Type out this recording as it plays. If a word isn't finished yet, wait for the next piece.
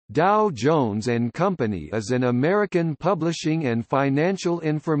Dow Jones and Company is an American publishing and financial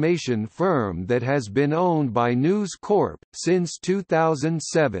information firm that has been owned by News Corp since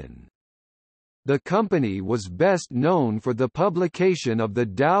 2007. The company was best known for the publication of the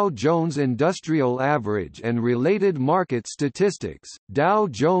Dow Jones Industrial Average and related market statistics, Dow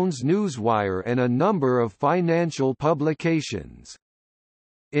Jones Newswires, and a number of financial publications.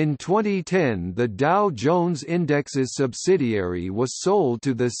 In 2010, the Dow Jones Indexes subsidiary was sold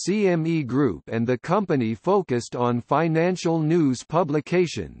to the CME Group, and the company focused on financial news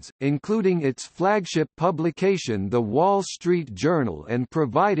publications, including its flagship publication The Wall Street Journal, and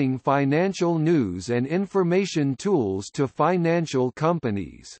providing financial news and information tools to financial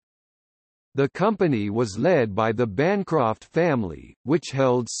companies. The company was led by the Bancroft family, which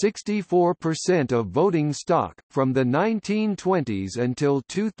held 64% of voting stock, from the 1920s until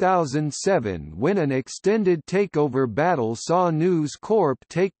 2007, when an extended takeover battle saw News Corp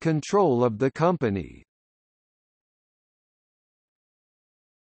take control of the company.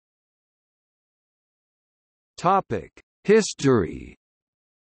 History.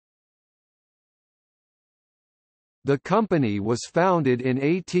 The company was founded in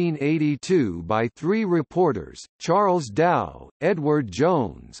 1882 by three reporters, Charles Dow, Edward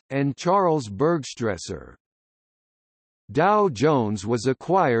Jones, and Charles Bergstresser. Dow Jones was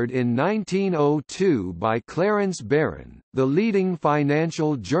acquired in 1902 by Clarence Barron, the leading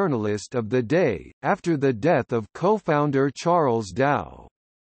financial journalist of the day, after the death of co-founder Charles Dow.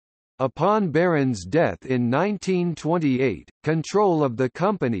 Upon Barron's death in 1928, control of the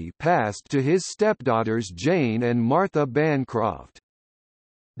company passed to his stepdaughters Jane and Martha Bancroft.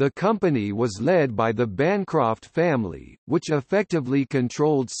 The company was led by the Bancroft family, which effectively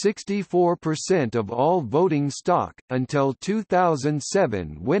controlled 64% of all voting stock, until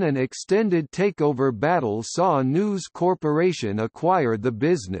 2007, when an extended takeover battle saw News Corporation acquire the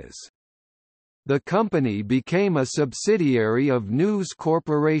business. The company became a subsidiary of News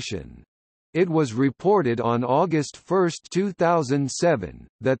Corporation. It was reported on August 1, 2007,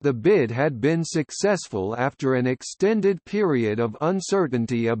 that the bid had been successful after an extended period of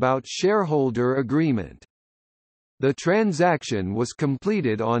uncertainty about shareholder agreement. The transaction was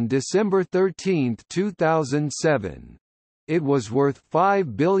completed on December 13, 2007. It was worth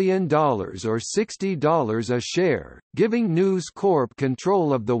 $5 billion or $60 a share, giving News Corp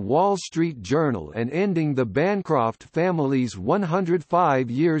control of the Wall Street Journal and ending the Bancroft family's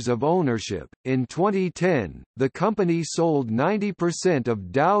 105 years of ownership. In 2010, the company sold 90%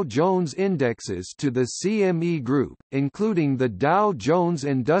 of Dow Jones Indexes to the CME Group, including the Dow Jones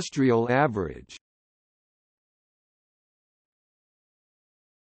Industrial Average.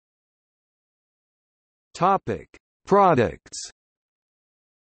 Topic: Products.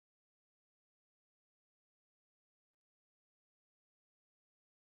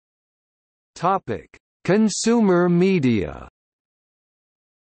 Topic: Consumer media.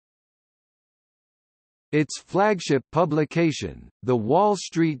 Its flagship publication, The Wall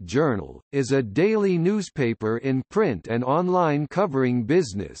Street Journal, is a daily newspaper in print and online covering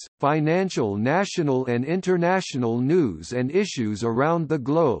business, financial, national and international news and issues around the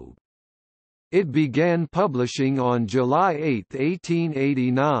globe. It began publishing on July 8,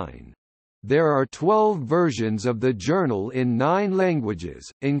 1889. There are 12 versions of the journal in 9 languages,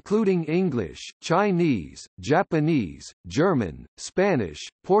 including English, Chinese, Japanese, German, Spanish,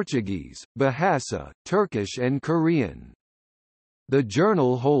 Portuguese, Bahasa, Turkish and Korean. The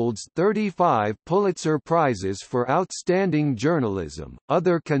journal holds 35 Pulitzer Prizes for outstanding journalism.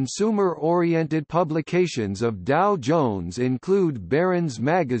 Other consumer-oriented publications of Dow Jones include Barron's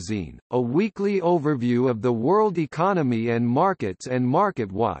Magazine, a weekly overview of the world economy and markets, and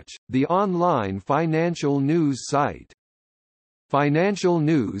MarketWatch, the online financial news site. Financial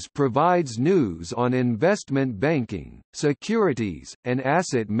News provides news on investment banking, securities, and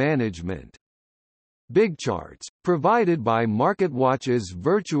asset management. BigCharts, provided by MarketWatch's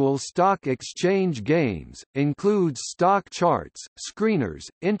virtual stock exchange games, includes stock charts, screeners,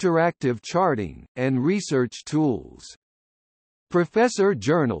 interactive charting, and research tools. Professor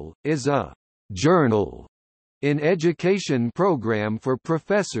Journal is a journal in education program for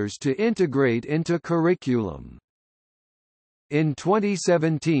professors to integrate into curriculum. In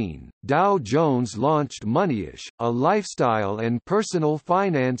 2017, Dow Jones launched Moneyish, a lifestyle and personal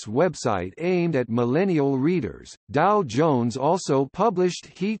finance website aimed at millennial readers. Dow Jones also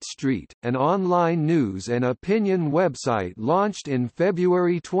published Heat Street, an online news and opinion website launched in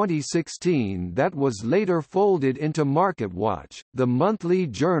February 2016 that was later folded into MarketWatch. The monthly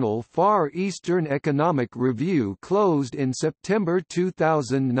journal Far Eastern Economic Review closed in September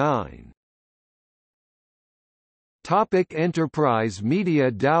 2009. Topic: Enterprise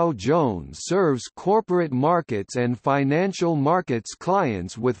media. Dow Jones serves corporate markets and financial markets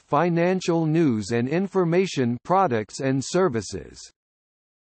clients with financial news and information products and services.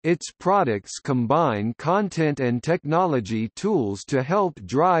 Its products combine content and technology tools to help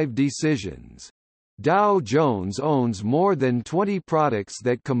drive decisions. Dow Jones owns more than 20 products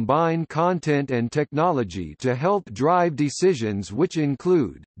that combine content and technology to help drive decisions, which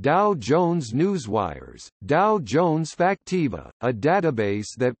include Dow Jones Newswires, Dow Jones Factiva, a database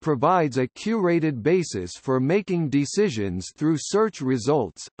that provides a curated basis for making decisions through search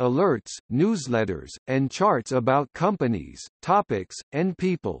results, alerts, newsletters, and charts about companies, topics, and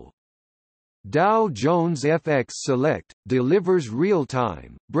people. Dow Jones FX Select delivers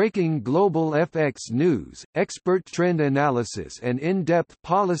real-time, breaking global FX news, expert trend analysis and in-depth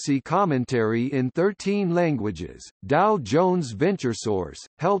policy commentary in 13 languages. Dow Jones VentureSource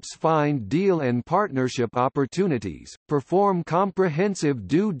helps find deal and partnership opportunities, perform comprehensive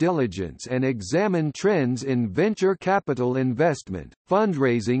due diligence and examine trends in venture capital investment,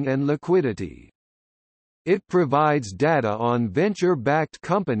 fundraising and liquidity. It provides data on venture-backed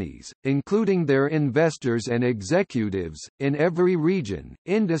companies, including their investors and executives, in every region,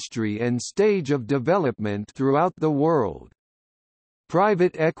 industry and stage of development throughout the world.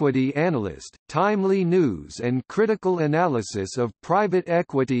 Private equity analyst, timely news and critical analysis of private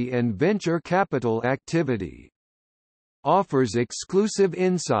equity and venture capital activity. Offers exclusive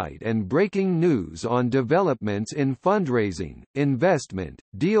insight and breaking news on developments in fundraising, investment,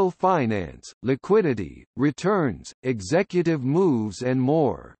 deal finance, liquidity, returns, executive moves and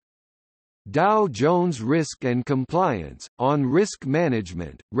more. Dow Jones Risk and Compliance, on risk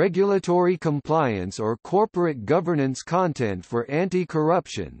management, regulatory compliance or corporate governance content for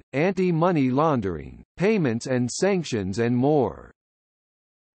anti-corruption, anti-money laundering, payments and sanctions and more.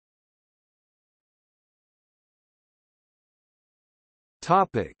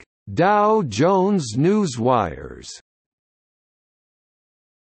 Topic: Dow Jones Newswires.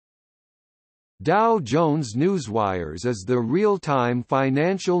 Dow Jones Newswires is the real-time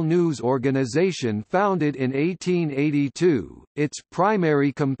financial news organization founded in 1882. Its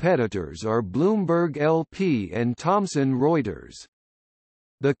primary competitors are Bloomberg LP and Thomson Reuters.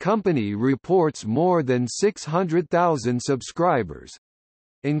 The company reports more than 600,000 subscribers,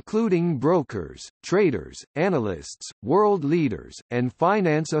 including brokers, traders, analysts, world leaders, and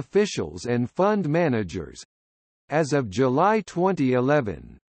finance officials and fund managers, as of July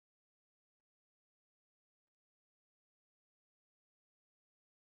 2011.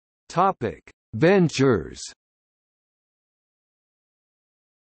 Topic: Ventures.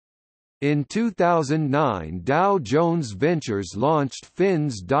 In 2009, Dow Jones Ventures launched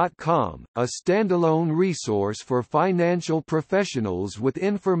Fins.com, a standalone resource for financial professionals with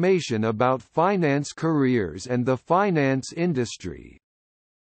information about finance careers and the finance industry.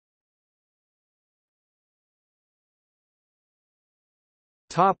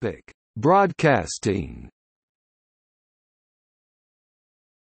 Topic: Broadcasting.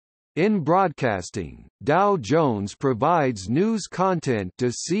 In broadcasting, Dow Jones provides news content to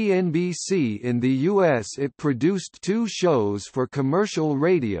CNBC in the U.S. It produced 2 shows for commercial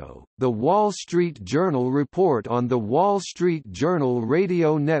radio, the Wall Street Journal Report on the Wall Street Journal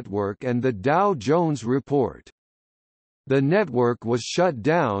Radio Network and the Dow Jones Report. The network was shut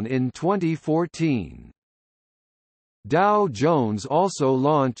down in 2014. Dow Jones also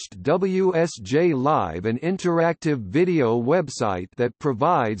launched WSJ Live, an interactive video website that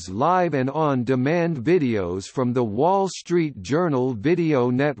provides live and on-demand videos from the Wall Street Journal Video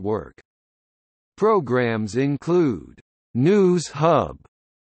Network. Programs include News Hub,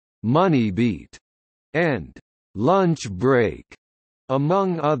 Money Beat, and Lunch Break,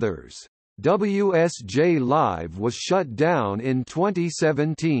 among others. WSJ Live was shut down in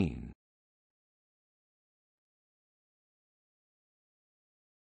 2017.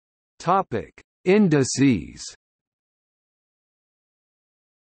 Topic: Indices.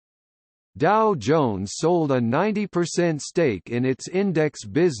 Dow Jones sold a 90% stake in its index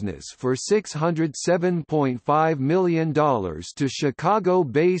business for $607.5 million to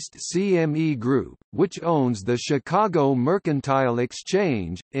Chicago-based CME Group, which owns the Chicago Mercantile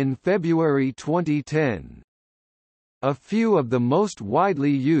Exchange, in February 2010. A few of the most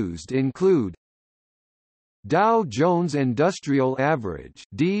widely used include Dow Jones Industrial Average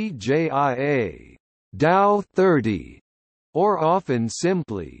 (DJIA), Dow 30, or often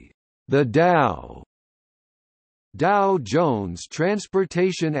simply the Dow, Dow Jones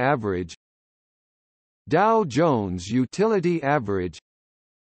Transportation Average, Dow Jones Utility Average,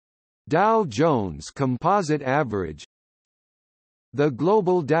 Dow Jones Composite Average, the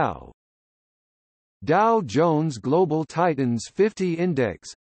Global Dow, Dow Jones Global Titans 50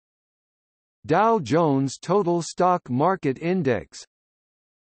 Index, Dow Jones Total Stock Market Index,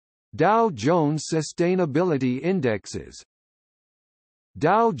 Dow Jones Sustainability Indexes,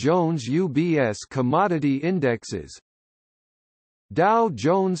 Dow Jones UBS Commodity Indexes, Dow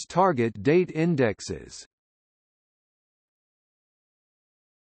Jones Target Date Indexes.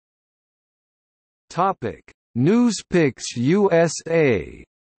 Topic: NewsPicks USA.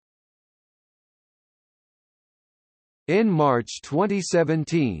 In March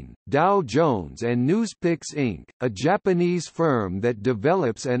 2017, Dow Jones and NewsPicks Inc., a Japanese firm that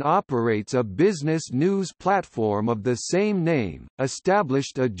develops and operates a business news platform of the same name,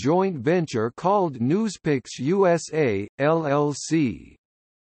 established a joint venture called NewsPicks USA, LLC.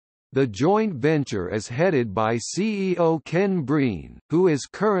 The joint venture is headed by CEO Ken Breen, who is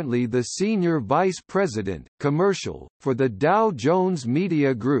currently the Senior Vice President, Commercial, for the Dow Jones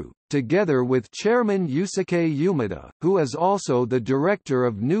Media Group, together with Chairman Yusuke Umeda, who is also the director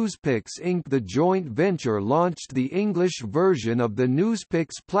of NewsPicks Inc. The joint venture launched the English version of the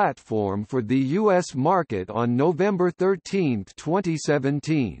NewsPicks platform for the U.S. market on November 13,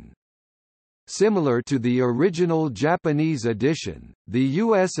 2017. Similar to the original Japanese edition, the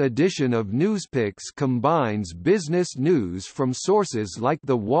U.S. edition of NewsPicks combines business news from sources like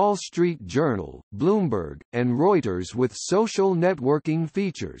The Wall Street Journal, Bloomberg, and Reuters with social networking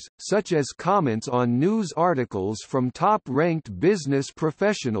features, such as comments on news articles from top-ranked business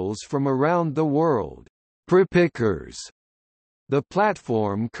professionals from around the world. Prepickers. The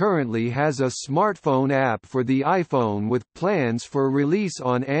platform currently has a smartphone app for the iPhone with plans for release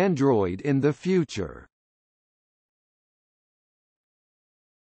on Android in the future.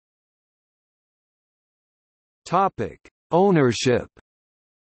 Topic: Ownership.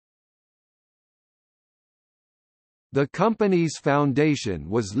 The company's foundation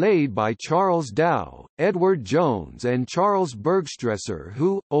was laid by Charles Dow, Edward Jones and Charles Bergstresser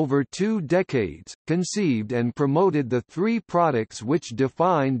who, over 2 decades, conceived and promoted the 3 products which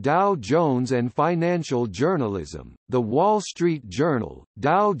define Dow Jones and financial journalism: the Wall Street Journal,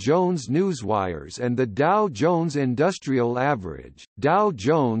 Dow Jones Newswires and the Dow Jones Industrial Average. Dow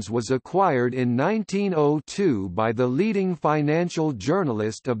Jones was acquired in 1902 by the leading financial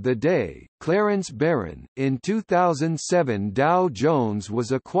journalist of the day, Clarence Barron. In 2007, Dow Jones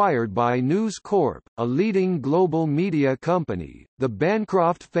was acquired by News Corp, a leading global media company. The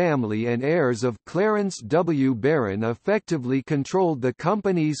Bancroft family and heirs of Clarence W. Barron effectively controlled the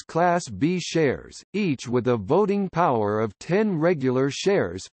company's Class B shares, each with a voting power of 10 regular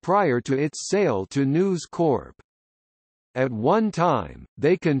shares, prior to its sale to News Corp. At one time,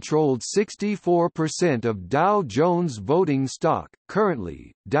 they controlled 64% of Dow Jones voting stock.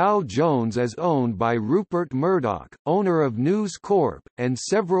 Currently, Dow Jones is owned by Rupert Murdoch, owner of News Corp, and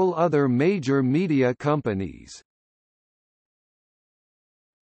several other major media companies.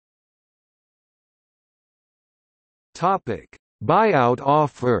 Topic: Buyout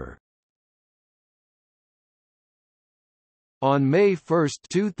offer. On May 1,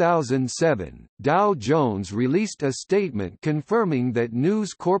 2007, Dow Jones released a statement confirming that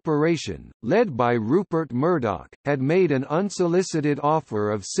News Corporation, led by Rupert Murdoch, had made an unsolicited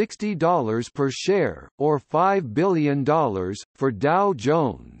offer of $60 per share, or $5 billion, for Dow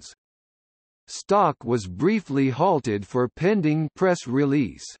Jones. Stock was briefly halted for pending press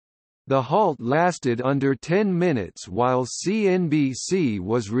release. The halt lasted under 10 minutes while CNBC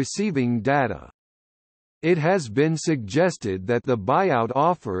was receiving data. It has been suggested that the buyout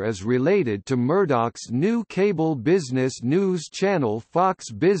offer is related to Murdoch's new cable business news channel Fox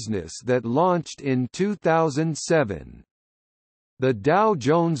Business that launched in 2007. The Dow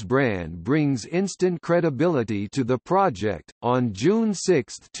Jones brand brings instant credibility to the project. On June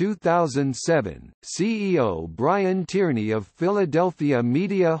 6, 2007, CEO Brian Tierney of Philadelphia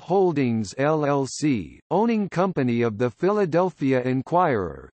Media Holdings LLC, owning company of the Philadelphia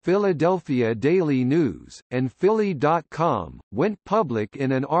Inquirer, Philadelphia Daily News, and Philly.com, went public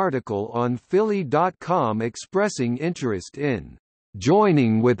in an article on Philly.com expressing interest in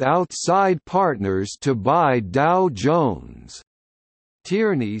joining with outside partners to buy Dow Jones.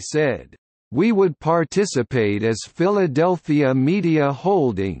 Tierney said, "We would participate as Philadelphia Media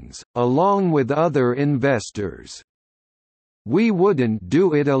Holdings, along with other investors. We wouldn't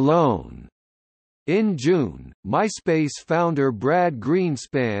do it alone." In June, MySpace founder Brad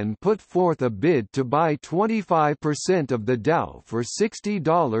Greenspan put forth a bid to buy 25% of the Dow for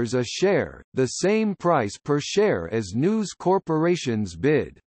 $60 a share, the same price per share as News Corporation's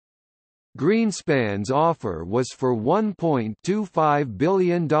bid. Greenspan's offer was for $1.25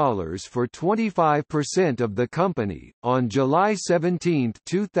 billion for 25% of the company. On July 17,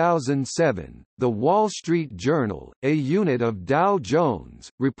 2007, The Wall Street Journal, a unit of Dow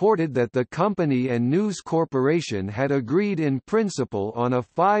Jones, reported that the company and News Corporation had agreed in principle on a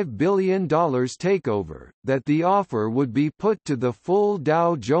 $5 billion takeover, that the offer would be put to the full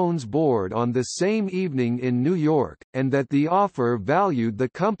Dow Jones board on the same evening in New York, and that the offer valued the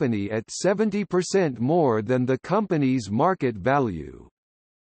company at 70% more than the company's market value.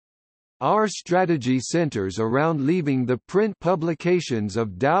 Our strategy centers around leaving the print publications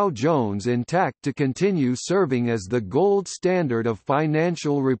of Dow Jones intact to continue serving as the gold standard of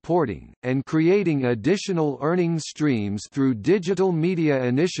financial reporting, and creating additional earnings streams through digital media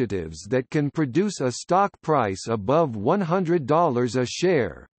initiatives that can produce a stock price above $100 a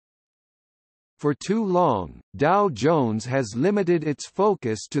share. For too long, Dow Jones has limited its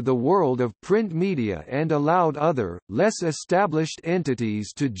focus to the world of print media and allowed other, less established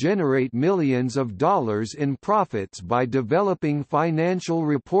entities to generate millions of dollars in profits by developing financial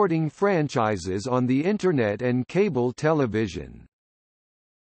reporting franchises on the Internet and cable television.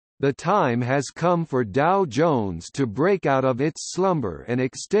 The time has come for Dow Jones to break out of its slumber and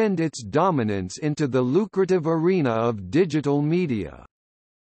extend its dominance into the lucrative arena of digital media.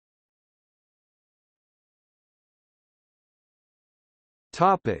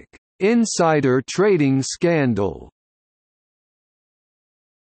 Topic: Insider trading scandal.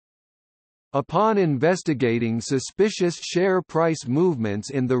 Upon investigating suspicious share price movements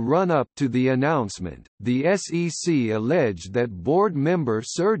in the run-up to the announcement, the SEC alleged that board member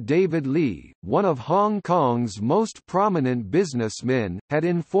Sir David Lee, one of Hong Kong's most prominent businessmen, had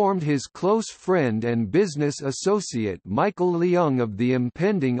informed his close friend and business associate Michael Leung of the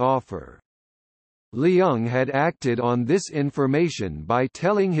impending offer. Leung had acted on this information by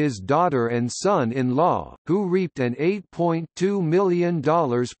telling his daughter and son-in-law, who reaped an $8.2 million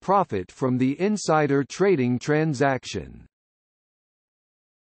profit from the insider trading transaction.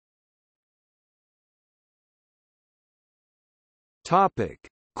 Topic: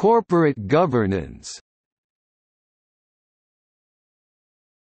 Corporate governance.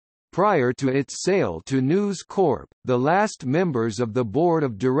 Prior to its sale to News Corp, the last members of the board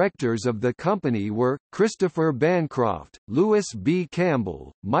of directors of the company were, Christopher Bancroft, Louis B.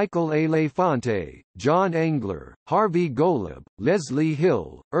 Campbell, Michael A. Lafonte, John Engler, Harvey Golub, Leslie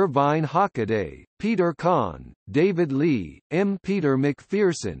Hill, Irvine Hockaday, Peter Kahn, David Lee, M. Peter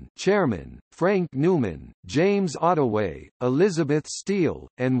McPherson Chairman, Frank Newman, James Ottaway, Elizabeth Steele,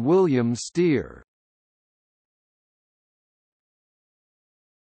 and William Steer.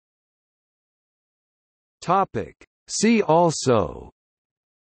 Topic. See also: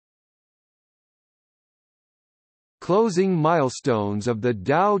 Closing milestones of the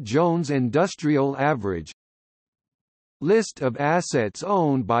Dow Jones Industrial Average, List of assets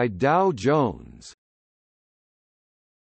owned by Dow Jones.